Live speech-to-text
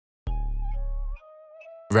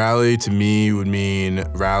Rally to me would mean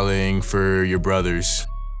rallying for your brothers.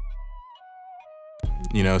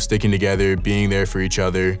 You know, sticking together, being there for each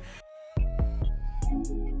other.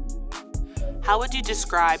 How would you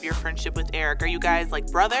describe your friendship with Eric? Are you guys like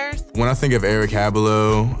brothers? When I think of Eric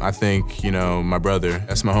Habelow, I think, you know, my brother.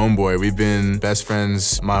 That's my homeboy. We've been best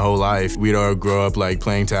friends my whole life. We'd all grow up like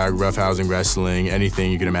playing tag, roughhousing, wrestling,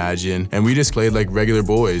 anything you can imagine. And we just played like regular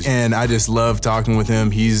boys. And I just love talking with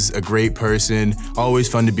him. He's a great person, always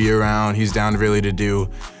fun to be around. He's down really to do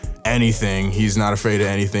anything. He's not afraid of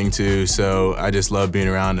anything too, so I just love being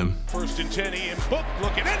around him. First and 10, Ian Book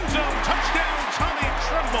looking end zone, touchdown, Tommy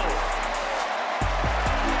Tremble.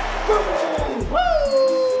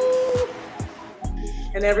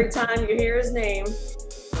 And every time you hear his name,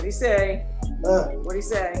 what'd he say? What'd he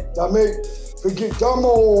say? Tommy freaking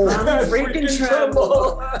Tremble. Tommy freaking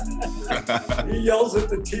Tremble. He yells at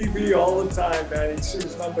the TV all the time, man. He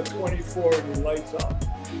sees number 24 and he lights up.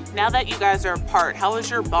 Now that you guys are apart, how is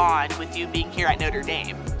your bond with you being here at Notre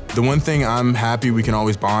Dame? The one thing I'm happy we can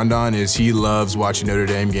always bond on is he loves watching Notre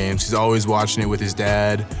Dame games. He's always watching it with his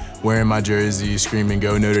dad, wearing my jersey, screaming,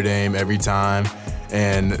 "Go Notre Dame," every time.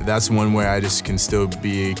 And that's one way I just can still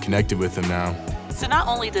be connected with him now. So not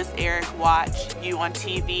only does Eric watch you on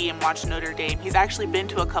TV and watch Notre Dame, he's actually been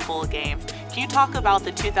to a couple of games. Can you talk about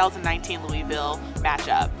the 2019 Louisville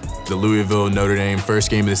matchup? The Louisville-Notre Dame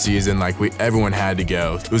first game of the season, like everyone had to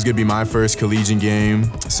go. It was gonna be my first collegiate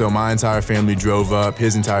game, so my entire family drove up,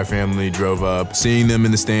 his entire family drove up. Seeing them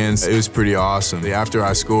in the stands, it was pretty awesome. After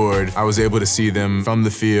I scored, I was able to see them from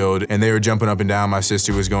the field, and they were jumping up and down. My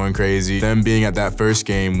sister was going crazy. Them being at that first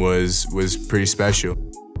game was pretty special.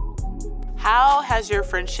 How has your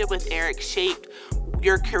friendship with Eric shaped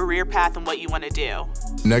your career path and what you want to do?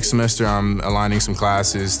 Next semester, I'm aligning some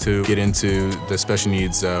classes to get into the special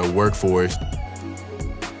needs workforce.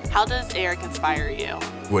 How does Eric inspire you?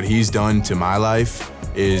 What he's done to my life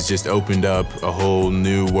is just opened up a whole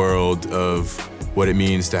new world of what it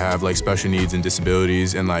means to have like special needs and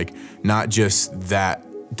disabilities, and like not just that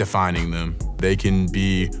defining them. They can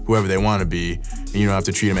be whoever they want to be, and you don't have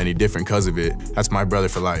to treat them any different because of it. That's my brother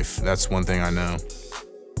for life. That's one thing I know.